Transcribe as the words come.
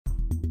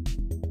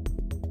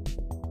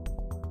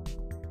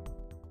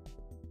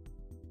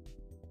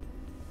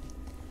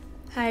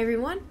Hi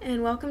everyone,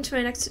 and welcome to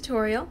my next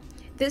tutorial.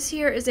 This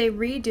here is a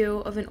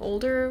redo of an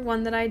older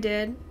one that I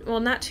did.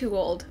 Well, not too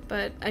old,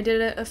 but I did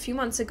it a few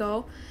months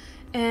ago,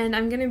 and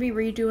I'm going to be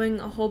redoing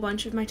a whole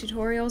bunch of my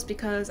tutorials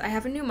because I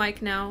have a new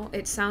mic now.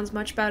 It sounds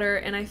much better,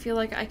 and I feel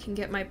like I can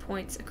get my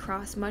points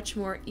across much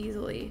more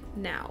easily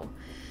now.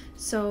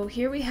 So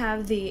here we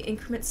have the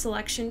increment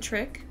selection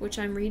trick, which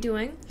I'm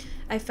redoing.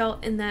 I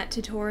felt in that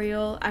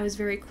tutorial I was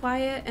very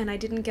quiet and I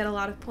didn't get a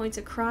lot of points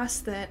across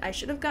that I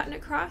should have gotten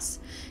across.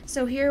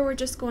 So here we're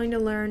just going to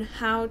learn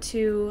how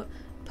to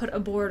put a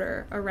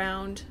border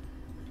around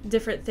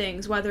different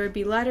things, whether it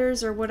be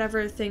letters or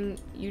whatever thing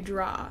you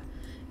draw.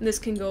 And this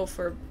can go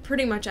for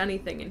pretty much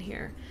anything in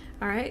here.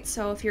 Alright,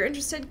 so if you're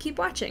interested, keep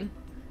watching.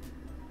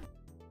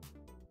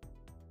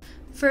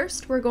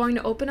 First, we're going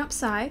to open up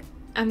SAI.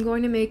 I'm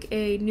going to make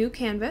a new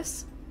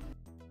canvas.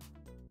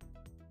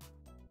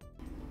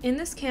 In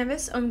this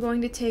canvas, I'm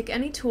going to take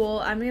any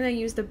tool. I'm going to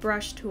use the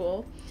brush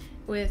tool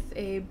with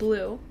a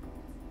blue,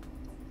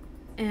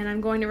 and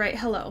I'm going to write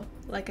hello,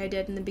 like I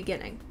did in the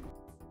beginning.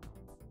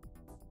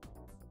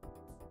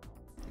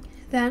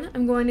 Then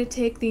I'm going to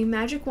take the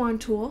magic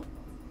wand tool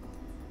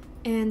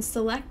and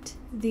select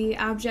the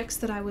objects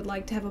that I would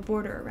like to have a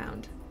border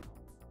around.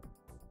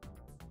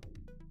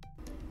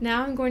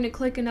 Now I'm going to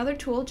click another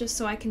tool just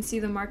so I can see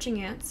the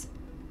marching ants.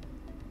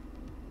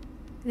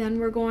 Then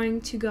we're going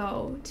to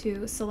go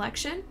to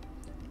Selection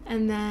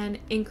and then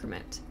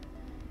Increment.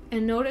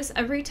 And notice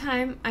every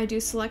time I do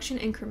Selection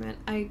Increment,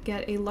 I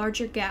get a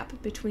larger gap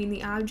between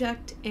the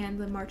object and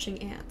the marching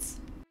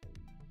ants.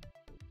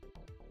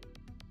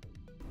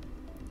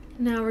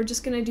 Now we're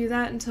just going to do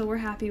that until we're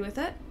happy with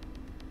it.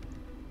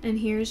 And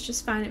here's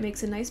just fine, it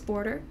makes a nice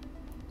border.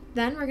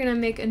 Then we're going to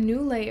make a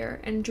new layer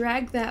and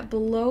drag that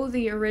below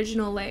the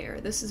original layer.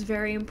 This is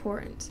very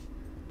important.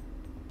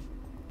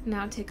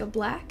 Now take a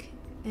black,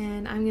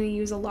 and I'm going to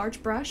use a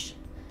large brush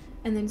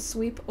and then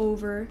sweep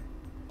over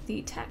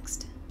the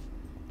text.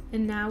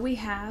 And now we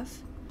have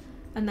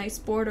a nice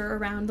border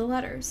around the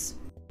letters.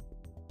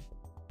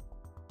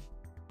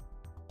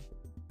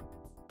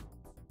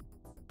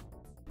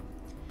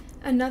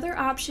 Another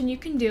option you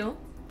can do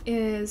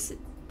is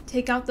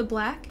take out the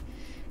black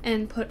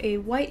and put a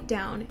white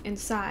down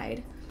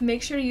inside.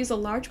 Make sure to use a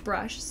large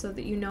brush so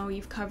that you know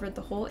you've covered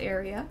the whole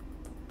area.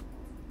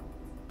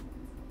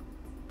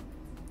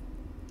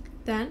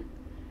 Then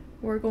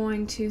we're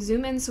going to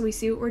zoom in so we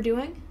see what we're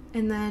doing,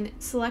 and then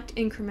select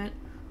increment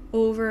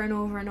over and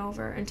over and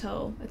over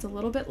until it's a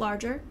little bit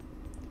larger.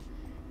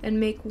 Then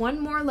make one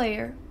more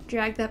layer,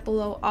 drag that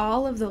below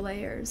all of the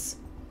layers,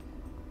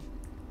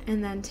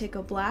 and then take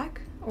a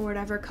black or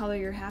whatever color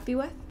you're happy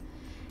with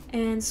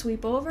and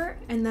sweep over,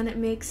 and then it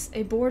makes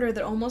a border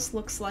that almost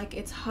looks like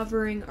it's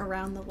hovering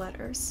around the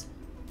letters.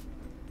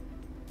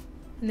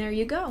 And there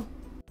you go.